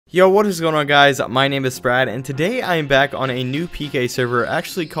Yo, what is going on, guys? My name is Brad, and today I am back on a new PK server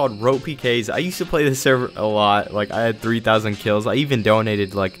actually called Roat Pkz. I used to play this server a lot. Like, I had 3,000 kills. I even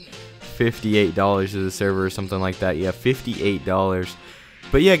donated like $58 to the server or something like that. Yeah, $58.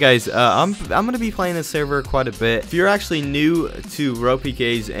 But yeah, guys, I'm gonna be playing this server quite a bit. If you're actually new to Roat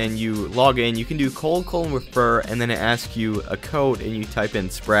Pkz and you log in, you can do :refer, and then it asks you a code, and you type in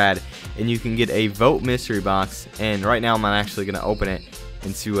Sprad, and you can get a vote mystery box. And right now, I'm actually gonna open it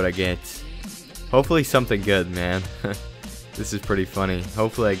and see what I get. Hopefully something good, man. This is pretty funny.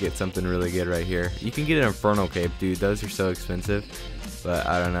 Hopefully I get something really good right here. You can get an Inferno Cape, dude. Those are so expensive, but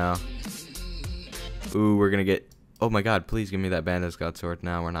I don't know. Ooh, we're gonna get... Oh my god, please give me that Bandit's God Sword.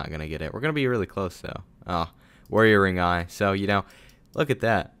 No, we're not gonna get it. We're gonna be really close, though. Oh, Warrior Ring Eye. So, you know, look at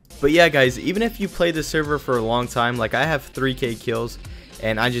that. But yeah, guys, even if you played the server for a long time, like I have 3K kills,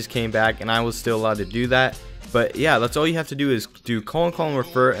 and I just came back, and I was still allowed to do that. But yeah, that's all you have to do is do :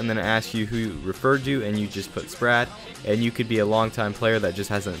 refer, and then it asks you who referred you, and you just put Sprad. And you could be a long-time player that just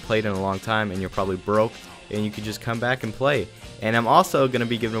hasn't played in a long time, and you're probably broke, and you could just come back and play. And I'm also going to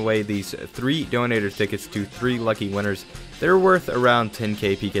be giving away these 3 donator tickets to 3 lucky winners. They're worth around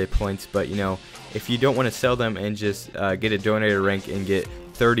 10k PK points, but you know, if you don't want to sell them and just get a donator rank and get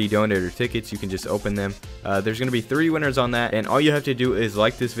 30 donator tickets, you can just open them. There's going to be 3 winners on that, and all you have to do is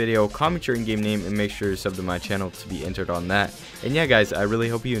like this video, comment your in-game name, and make sure to sub to my channel to be entered on that. And yeah, guys, I really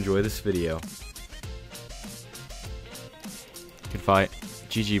hope you enjoy this video. Good fight.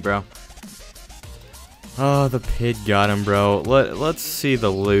 GG, bro. Oh, the pid got him, bro. Let's see the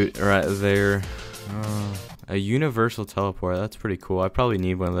loot right there. A universal teleport. That's pretty cool. I probably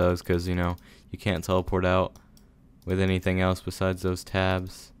need one of those because, you know, you can't teleport out with anything else besides those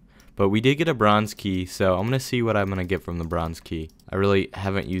tabs. But we did get a bronze key, so I'm gonna see what I'm gonna get from the bronze key. I really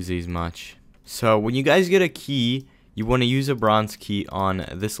haven't used these much. So when you guys get a key, you want to use a bronze key on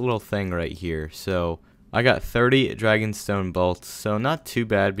this little thing right here. So I got 30 dragonstone bolts, so not too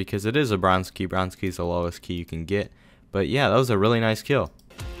bad because it is a bronze key. Bronze key is the lowest key you can get. But yeah, that was a really nice kill.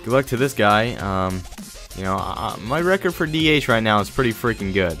 Good luck to this guy. You know, my record for DH right now is pretty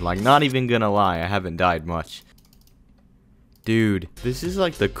freaking good. Like, not even gonna lie, I haven't died much. Dude, this is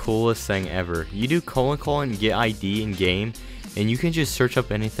like the coolest thing ever. You do : and get ID in game, and you can just search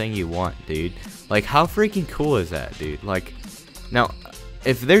up anything you want, dude. Like, how freaking cool is that, dude? Like, now,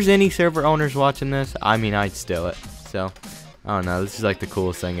 if there's any server owners watching this, I mean, I'd steal it. So, I don't know, this is like the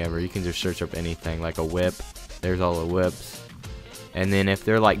coolest thing ever. You can just search up anything, like a whip. There's all the whips. And then if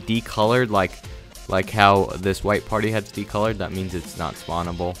they're like decolored, like how this white party head's decolored, that means it's not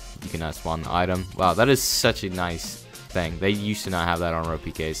spawnable. You cannot spawn the item. Wow, that is such a nice thing. They used to not have that on Roat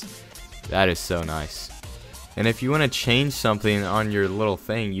Pkz. That is so nice. And if you want to change something on your little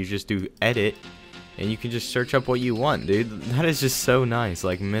thing, you just do edit, and you can just search up what you want, dude. That is just so nice.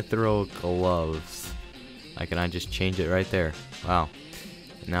 Like mithril gloves. Like, and I just change it right there. Wow.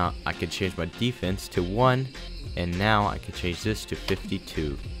 Now I can change my defense to 1, and now I can change this to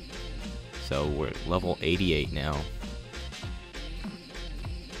 52. So we're at level 88 now.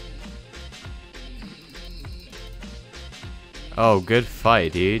 Oh, good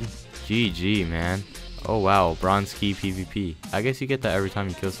fight, dude. GG, man. Oh, wow. Bronze key PvP. I guess you get that every time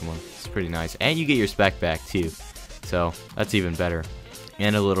you kill someone. It's pretty nice. And you get your spec back, too. So, that's even better.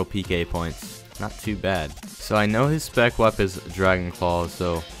 And a little PK points. Not too bad. So, I know his spec weapon is Dragon Claw,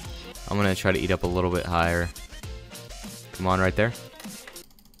 so I'm going to try to eat up a little bit higher. Come on, right there.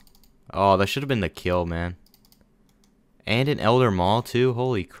 Oh, that should have been the kill, man. And an Elder Maul too,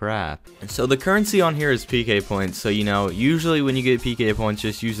 holy crap. And so the currency on here is PK points, so you know, usually when you get PK points,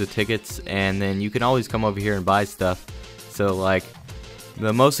 just use the tickets, and then you can always come over here and buy stuff. So like,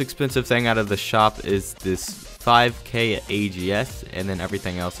 the most expensive thing out of the shop is this 5k AGS, and then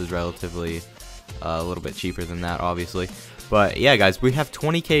everything else is relatively a little bit cheaper than that, obviously. But yeah, guys, we have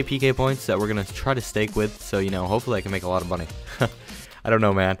 20k PK points that we're gonna try to stake with, so you know, hopefully I can make a lot of money. I don't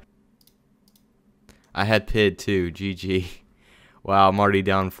know, man. I had PID too, GG. Wow, I'm already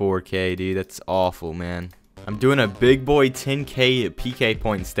down 4k, dude. That's awful, man. I'm doing a big boy 10k PK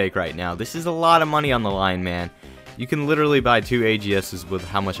point stake right now. This is a lot of money on the line, man. You can literally buy 2 AGSs with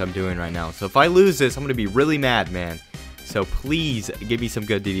how much I'm doing right now. So if I lose this, I'm going to be really mad, man. So please give me some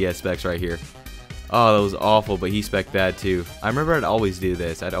good DDS specs right here. Oh, that was awful, but he spec bad too. I remember I'd always do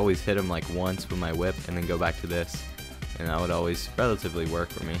this. I'd always hit him like once with my whip and then go back to this. And that would always relatively work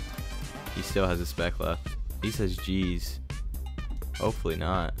for me. He still has a spec left. He says G's. Hopefully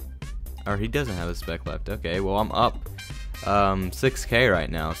not. Or he doesn't have a spec left. Okay, well I'm up 6k right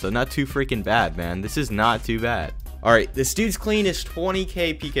now. So not too freaking bad, man. This is not too bad. Alright, this dude's clean is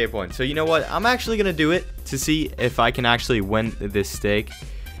 20k PK points. So you know what? I'm actually going to do it to see if I can actually win this stake.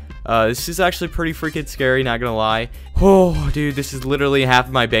 This is actually pretty freaking scary, not gonna lie. Oh, dude, this is literally half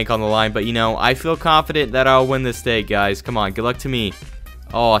of my bank on the line. But, you know, I feel confident that I'll win this day, guys. Come on, good luck to me.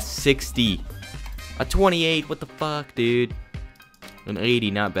 Oh, a 60. A 28, what the fuck, dude? An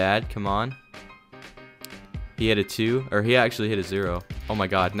 80, not bad, come on. He hit a 2, or he actually hit a 0. Oh my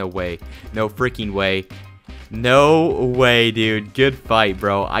god, no way. No freaking way. No way, dude. Good fight,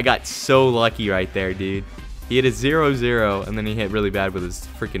 bro. I got so lucky right there, dude. He hit a 0-0, and then he hit really bad with his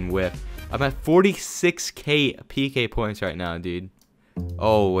freaking whip. I'm at 46k PK points right now, dude.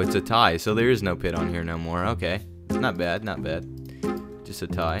 Oh, it's a tie, so there is no pit on here no more. Okay. Not bad, not bad. Just a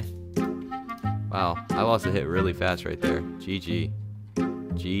tie. Wow, I lost a hit really fast right there. GG.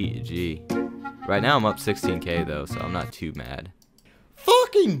 GG. Right now I'm up 16k though, so I'm not too mad.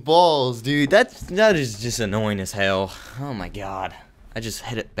 Fucking balls, dude. That is just annoying as hell. Oh my god. I just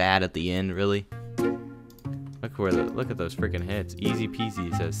hit it bad at the end, really. Look at those freaking hits. Easy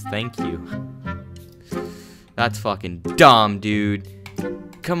peasy. It says thank you. That's fucking dumb, dude.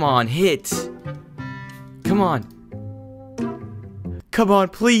 Come on, hit. Come on. Come on,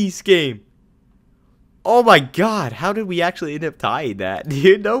 please, game. Oh my god, how did we actually end up tying that?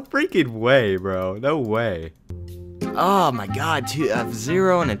 Dude, no freaking way, bro. No way. Oh my god,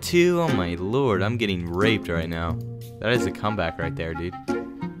 0 and a 2. Oh my lord, I'm getting raped right now. That is a comeback right there, dude.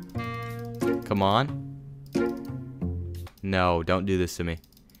 Come on. No, don't do this to me.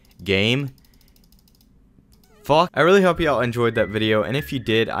 Game. Fuck. I really hope y'all enjoyed that video, and if you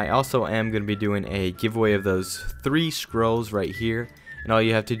did, I also am going to be doing a giveaway of those 3 scrolls right here. And all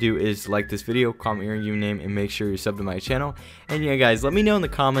you have to do is like this video, comment your name, and make sure you sub to my channel. And yeah, guys, let me know in the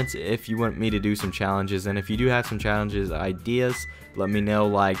comments if you want me to do some challenges. And if you do have some challenges, ideas, let me know.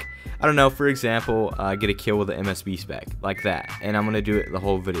 Like, I don't know, for example, get a kill with an MSB spec, like that. And I'm going to do it the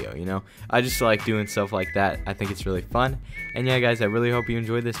whole video, you know. I just like doing stuff like that. I think it's really fun. And yeah, guys, I really hope you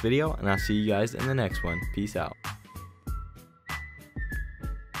enjoyed this video. And I'll see you guys in the next one. Peace out.